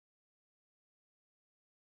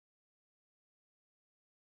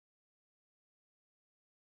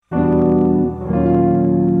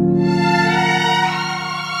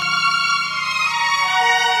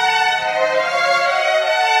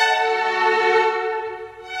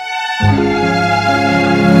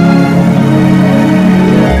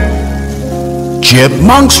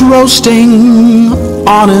Chipmunks roasting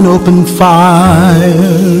on an open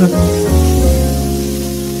fire,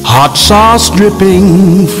 hot sauce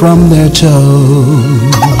dripping from their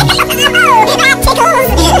toes.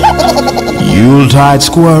 Yuletide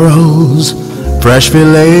squirrels, fresh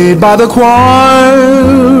filleted by the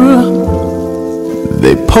choir.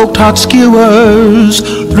 They poked hot skewers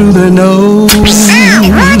through their nose.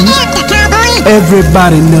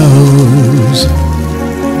 Everybody knows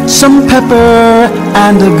some pepper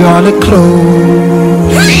and a garlic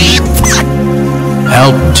clove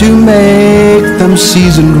help to make them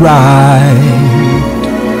seasoned right.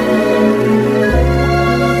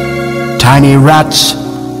 Tiny rats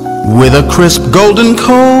with a crisp golden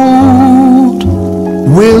coat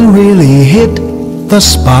will really hit the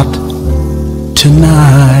spot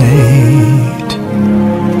tonight.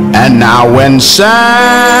 And now when Santa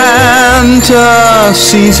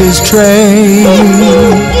sees his train,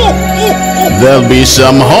 there'll be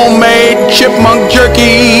some homemade chipmunk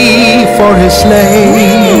jerky for his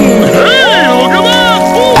sleigh.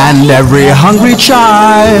 And every hungry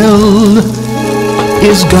child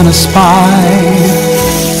is gonna spy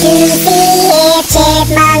to see if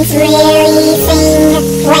chipmunks really sing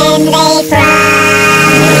when they fry.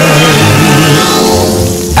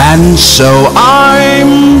 And so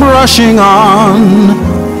I'm brushing on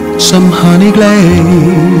some honey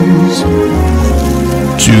glaze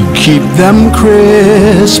to keep them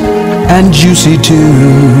crisp and juicy too.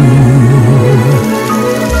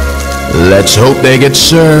 Let's hope they get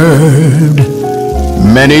served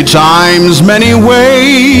many times, many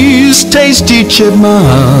ways. Tasty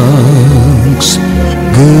chipmunks,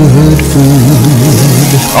 good food.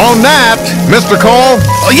 On that, Mr. Cole?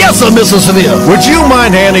 Oh, yes, sir, Mr. Seville. Would you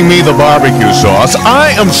mind handing me the barbecue sauce?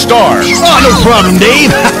 I am starved. Oh, no problem,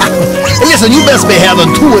 Dave. And listen, you best be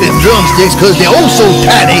having 2 of them drumsticks because they're oh so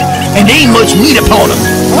tiny and there ain't much meat upon them.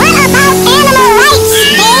 What about animal rights,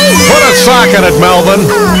 Dave? Put a sock in it, Melvin.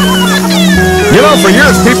 You know, for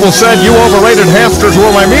years people said you overrated hamsters were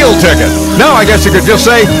my meal ticket. Now I guess you could just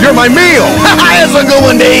say, you're my meal. That's a good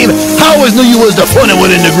one, Dave. I always knew you was the funny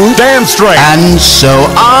one in the group. Damn straight. And so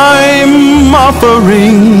I'm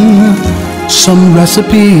offering some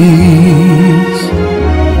recipes,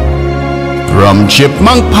 from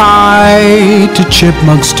chipmunk pie to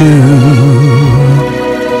chipmunk stew.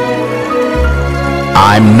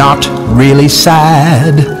 I'm not really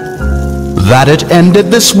sad that it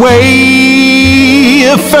ended this way.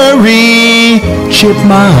 Furry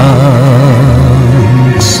chipmunks,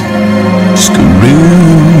 screw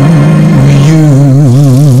you.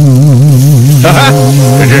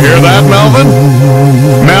 Did you hear that, Melvin?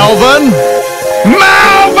 Melvin?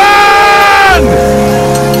 Melvin!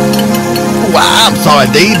 Wow, I'm sorry,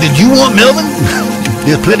 Dave. Did you want Melvin?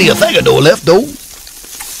 There's plenty of Thagardor left, though.